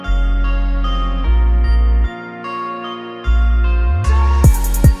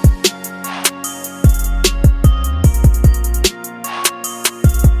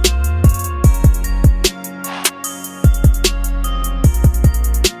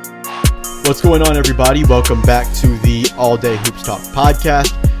What's going on, everybody? Welcome back to the All Day Hoops Talk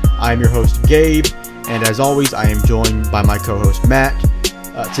podcast. I'm your host, Gabe, and as always, I am joined by my co-host, Matt.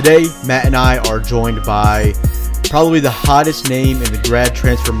 Today, Matt and I are joined by probably the hottest name in the grad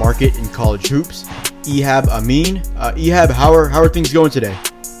transfer market in college hoops, Ehab Amin. Ehab, how are things going today?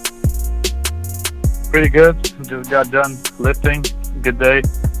 Pretty good. Just got done lifting. Good day.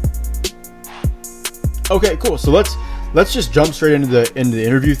 Okay, cool. So let's just jump straight into the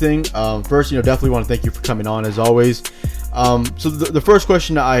interview thing. First, definitely want to thank you for coming on as always. So the first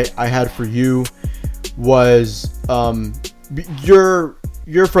question I had for you was, you're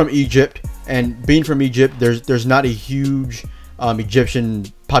from Egypt, and being from Egypt, there's not a huge Egyptian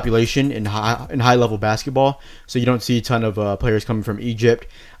population in high level basketball, so you don't see a ton of players coming from Egypt.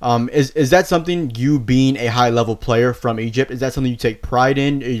 Is that something, you being a high level player from Egypt, is that something you take pride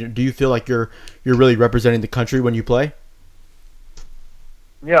in? Do you feel like you're really representing the country when you play?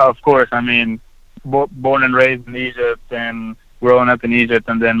 Yeah, of course. I mean, born and raised in Egypt and growing up in Egypt,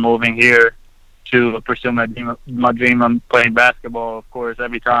 and then moving here to pursue my dream on playing basketball. Of course,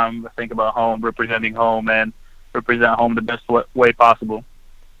 every time I think about home, representing home and represent home the best way possible.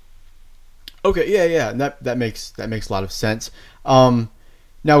 Okay, yeah, and that makes a lot of sense.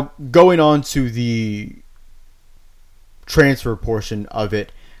 Now, going on to the transfer portion of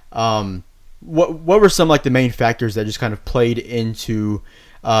it, what were some like the main factors that just kind of played into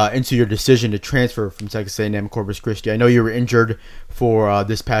your decision to transfer from Texas A&M Corpus Christi? I know you were injured for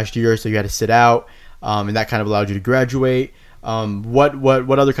this past year, so you had to sit out, and that kind of allowed you to graduate.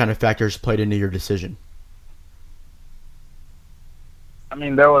 What other kind of factors played into your decision? I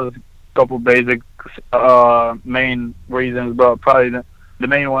mean, there was a couple basic main reasons, but probably the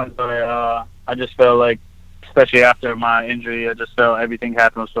main ones are I just felt like, especially after my injury, I just felt everything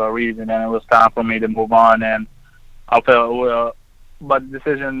happens for a reason, and it was time for me to move on. And I felt, by the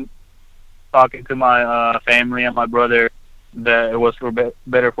decision, talking to my family and my brother, that it was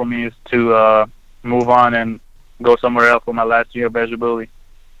better for me to move on and go somewhere else for my last year of eligibility.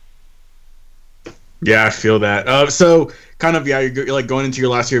 Yeah, I feel that. So kind of, you're like going into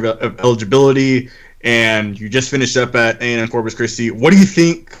your last year of eligibility, and you just finished up at A&M Corpus Christi. What do you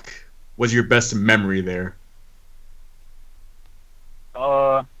think was your best memory there?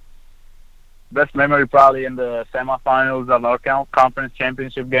 Best memory probably in the semifinals of our conference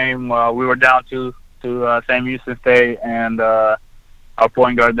championship game. We were down to Sam Houston State, and our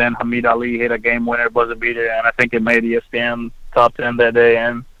point guard then, Hamid Ali, hit a game winner buzzer beater, and I think it made ESPN top 10 that day.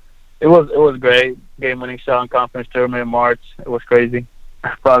 And it was great. Game winning shot in conference tournament in March. It was crazy.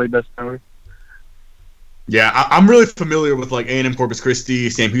 Probably best memory. Yeah, I'm really familiar with like A&M Corpus Christi,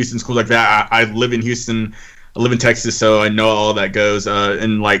 Sam Houston, schools like that. I live in Houston. I live in Texas, so I know all that goes.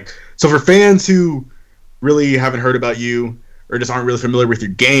 And like, so for fans who really haven't heard about you or just aren't really familiar with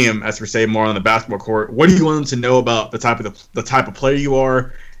your game, as per se, more on the basketball court, what do you want them to know about the type of player you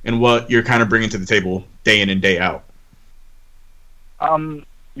are and what you're kind of bringing to the table day in and day out?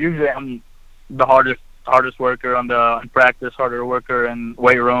 Usually I'm the hardest worker in practice, harder worker in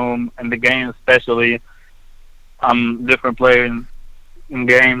weight room, and the game especially. I'm different player in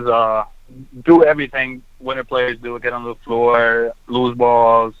games. Do everything winner players do. Get on the floor, lose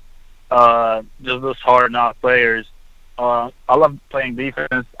balls. Just those hard knock players. I love playing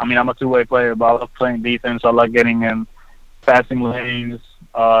defense. I mean, I'm a two-way player, but I love playing defense. I like getting in passing lanes,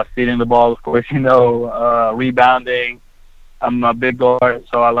 feeding the ball, of course, rebounding. I'm a big guard,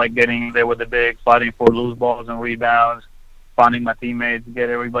 so I like getting there with the big, fighting for loose balls and rebounds, finding my teammates, get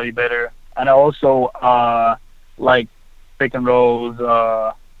everybody better. And I also like pick and rolls,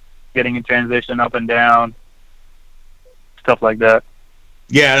 getting in transition up and down, stuff like that.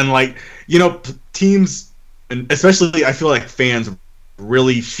 Yeah, and like, teams, and especially I feel like fans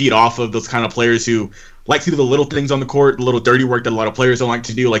really feed off of those kind of players who like to do the little things on the court, the little dirty work that a lot of players don't like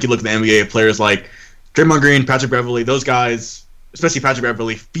to do. Like you look at the NBA, players like Draymond Green, Patrick Beverley, those guys, especially Patrick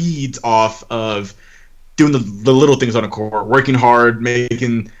Beverley, feeds off of doing the little things on the court, working hard,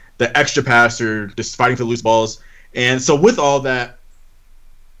 making the extra pass, or just fighting for loose balls. And so with all that,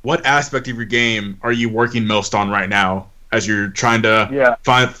 what aspect of your game are you working most on right now as you're trying to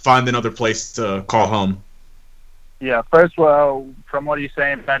find another place to call home? Yeah, first, from what you're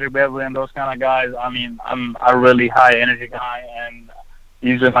saying, Patrick Beverley and those kind of guys, I mean, I'm a really high energy guy, and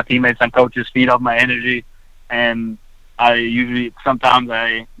usually my teammates and coaches feed off my energy, and sometimes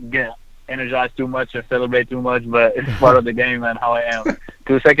I get energized too much and celebrate too much, but it's part of the game and how I am.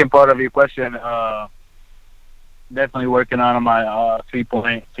 To the second part of your question, definitely working on my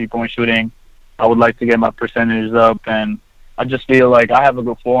three-point shooting. I would like to get my percentages up, and I just feel like I have a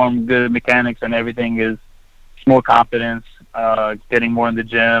good form, good mechanics, and everything is more confidence, getting more in the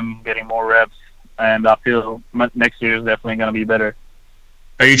gym, getting more reps, and I feel next year is definitely going to be better.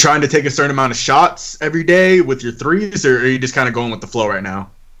 Are you trying to take a certain amount of shots every day with your threes, or are you just kind of going with the flow right now?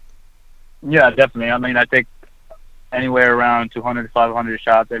 Yeah, definitely. I mean, I take anywhere around 200 to 500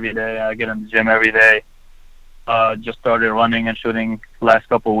 shots every day. I get in the gym every day. Just started running and shooting the last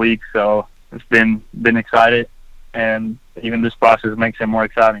couple of weeks, so it's been excited, and even this process makes it more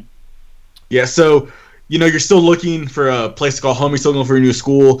exciting. Yeah, so, you're still looking for a place to call home. You're still looking for a new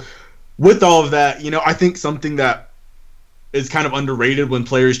school. With all of that, I think something that is kind of underrated when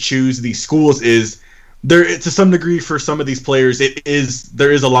players choose these schools is there, to some degree, for some of these players,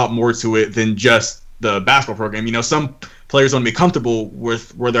 there is a lot more to it than just the basketball program. Some players want to be comfortable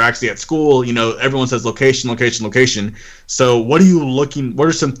with where they're actually at school. Everyone says location, location, location. So what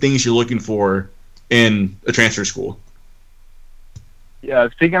are some things you're looking for in a transfer school? Yeah,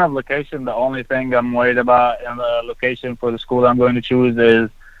 speaking of location, the only thing I'm worried about in the location for the school I'm going to choose is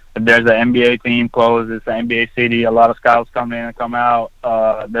if there's an NBA team close, it's an NBA city, a lot of scouts come in and come out.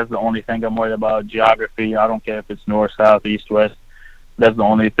 That's the only thing I'm worried about. Geography, I don't care if it's north, south, east, west. That's the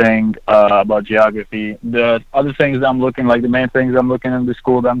only thing about geography. The other things I'm looking, like the main things I'm looking in the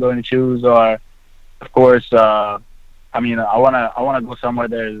school that I'm going to choose are, of course, I wanna go somewhere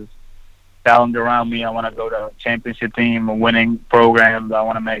there's talent around me. I want to go to a championship team, a winning program. I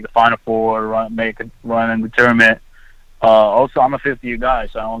want to make the Final Four, make a run in the tournament. Also, I'm a fifth-year guy,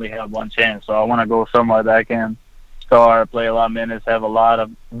 so I only have one chance. So I want to go somewhere that I can start, play a lot of minutes, have a lot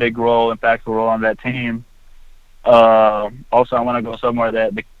of big role, impactful role on that team. Also, I want to go somewhere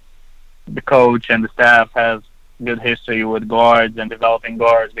that the coach and the staff has good history with guards and developing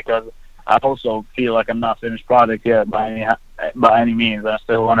guards, because I also feel like I'm not finished product yet by any means. I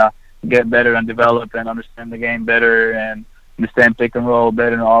still want to get better and develop and understand the game better and understand pick and roll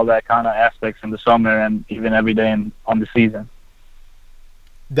better and all that kind of aspects in the summer and even every day on the season.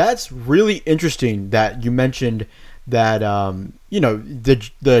 That's really interesting that you mentioned that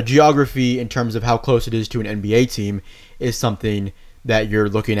the geography in terms of how close it is to an NBA team is something that you're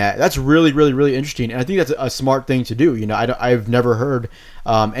looking at. That's really, really, really interesting, and I think that's a smart thing to do. I've never heard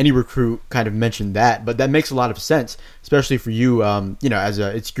any recruit kind of mention that, but that makes a lot of sense, especially for you. You're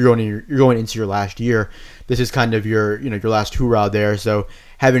going into your last year. This is kind of your last hurrah there. So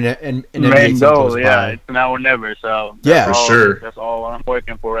having an NBA team goal, close yeah, by, it's now or never. So yeah, for sure. That's all I'm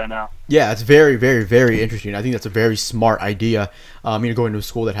working for right now. Yeah, it's very, very, very interesting. I think that's a very smart idea. Going to a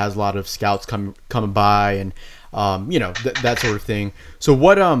school that has a lot of scouts coming by and that sort of thing. So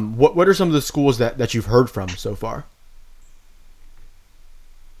what are some of the schools that you've heard from so far?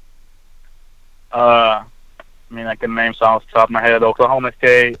 I can name some off the top of my head: Oklahoma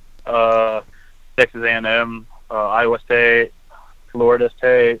State, Texas A&M, Iowa State, Florida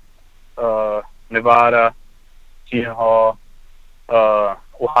State, Nevada, Seton Hall,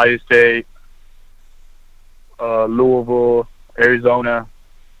 Ohio State, Louisville, Arizona,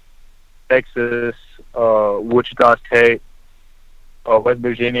 Texas, Wichita State, West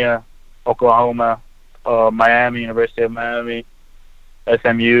Virginia, Oklahoma, Miami, University of Miami,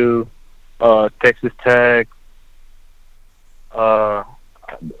 SMU, Texas Tech,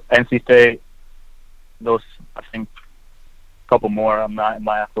 NC State. Those, I think, a couple more. I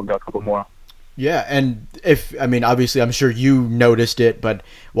might have forgot a couple more. Yeah, and obviously, I'm sure you noticed it, but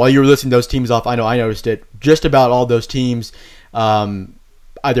while you were listing those teams off, I know I noticed it. Just about all those teams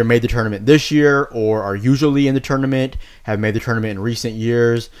either made the tournament this year or are usually in the tournament, have made the tournament in recent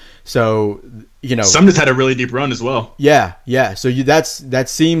years. So, some just had a really deep run as well. Yeah. So that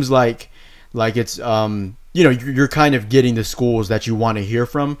seems like it's you're kind of getting the schools that you want to hear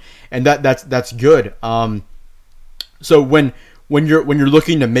from, and that's good. So when you're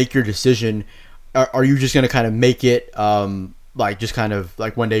looking to make your decision, are you just going to kind of make it like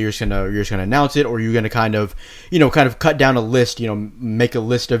one day you're just gonna announce it, or are you gonna kind of cut down a list, make a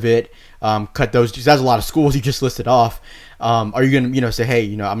list of it, cut those, because that's a lot of schools you just listed off. Are you gonna say, hey,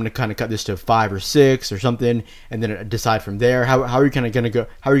 I'm gonna kind of cut this to 5 or 6 or something, and then decide from there? How are you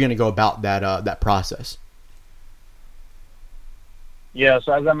gonna go about that process? Yeah,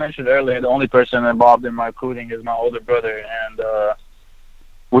 so as I mentioned earlier, the only person involved in my recruiting is my older brother, and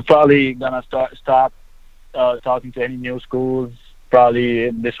we're probably gonna stop talking to any new schools probably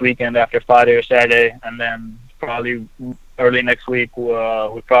this weekend after Friday or Saturday, and then probably early next week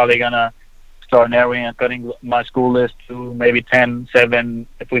we're probably gonna start narrowing and cutting my school list to maybe 10, 7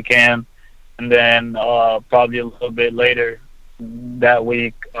 if we can, and then probably a little bit later that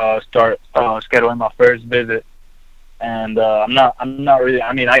week start scheduling my first visit. And I'm not really.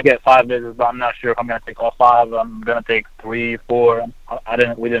 I get 5 visits, but I'm not sure if I'm gonna take all 5. I'm gonna take 3, 4.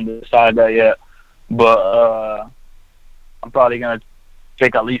 We didn't decide that yet. But I'm probably gonna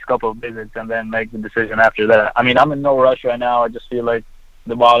take at least a couple of visits and then make the decision after that. I mean, I'm in no rush right now. I just feel like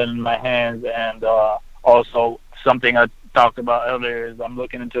the ball in my hands, and also something I talked about earlier is I'm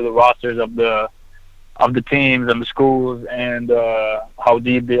looking into the rosters of the teams and the schools, and how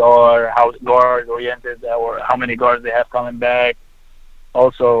deep they are, how guard oriented, or how many guards they have coming back.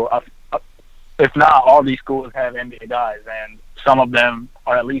 Also, if not, all these schools have NBA guys, and some of them,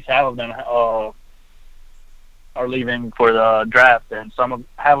 or at least half of them, are leaving for the draft, and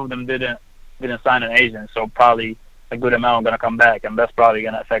half of them didn't sign an agent. So probably a good amount are going to come back, and that's probably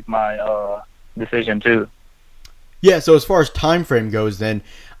going to affect my decision too. Yeah. So as far as time frame goes, then,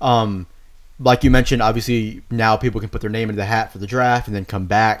 like you mentioned, obviously now people can put their name into the hat for the draft and then come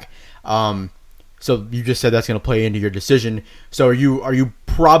back. So you just said that's going to play into your decision. So are you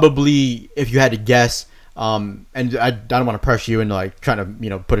probably, if you had to guess, and I don't want to pressure you into like trying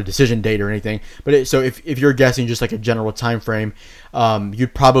to put a decision date or anything, but so if you're guessing just like a general time frame,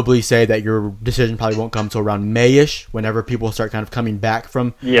 you'd probably say that your decision probably won't come till around May-ish, whenever people start kind of coming back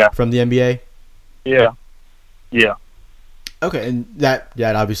from the NBA. Yeah. Okay, and that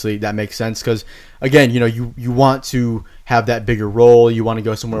obviously that makes sense, because again, you want to have that bigger role. You want to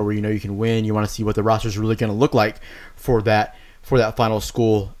go somewhere where you can win. You want to see what the roster is really going to look like for that final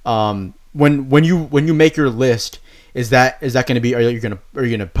school. When you make your list, is that going to be, are you going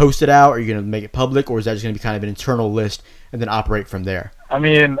to post it out? Are you going to make it public, or is that just going to be kind of an internal list and then operate from there? I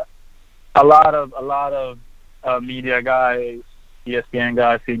mean, a lot of media guys, ESPN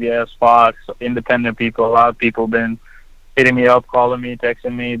guys, CBS, Fox, independent people, a lot of people been hitting me up, calling me,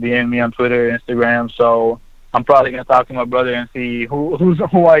 texting me, DMing me on Twitter, Instagram. So I'm probably going to talk to my brother and see who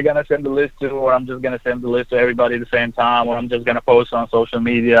I going to send the list to, or I'm just going to send the list to everybody at the same time, or I'm just going to post on social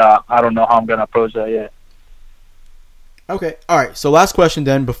media. I don't know how I'm going to approach that yet. Okay. All right. So last question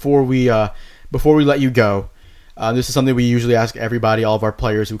then, before we let you go. This is something we usually ask everybody, all of our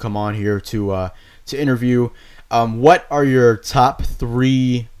players who come on here to interview. What are your top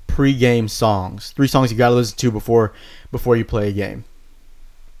 3 pre-game songs? 3 songs you got to listen to before you play a game.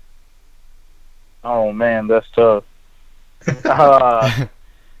 Oh man, that's tough. I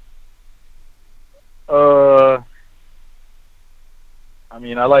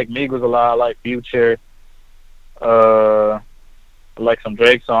mean, I like Migos a lot. I like Future. I like some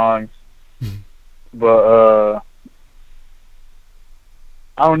Drake songs. But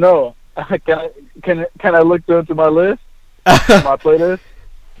I don't know. Can I look into my list? My playlist?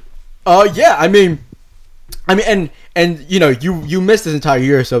 Yeah. I mean, and you missed this entire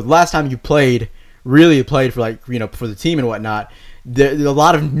year. So the last time you played for for the team and whatnot, a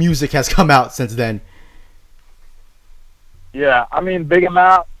lot of music has come out since then. Yeah, I mean, Big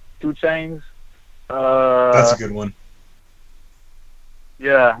Amount, 2 Chainz. That's a good one.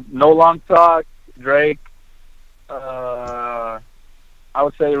 Yeah, No Long Talk, Drake. I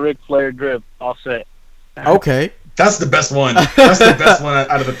would say Ric Flair, Drip, Offset. Okay. That's the best one. That's the best one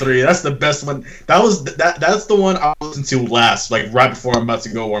out of the 3. That's the best one. That's the one I listened to last, like right before I'm about to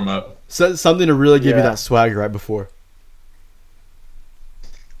go warm up. So something to really give you that swagger right before.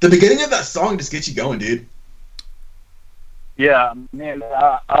 The beginning of that song just gets you going, dude. Yeah, man.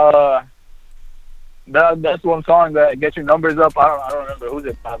 That's one song that gets your numbers up. I don't remember who's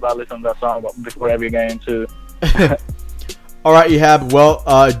it by, but I listen to that song before every game too. All right, Ehab. Well,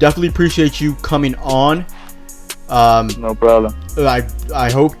 definitely appreciate you coming on. No problem.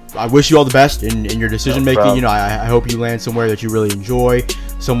 I wish you all the best in your decision making. I hope you land somewhere that you really enjoy,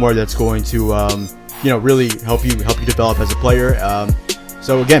 somewhere that's going to really help you develop as a player.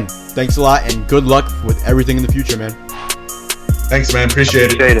 So again, thanks a lot and good luck with everything in the future, man. Thanks, man.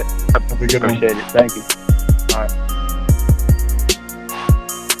 Appreciate it. Have a good one. Appreciate it. Thank you. All right.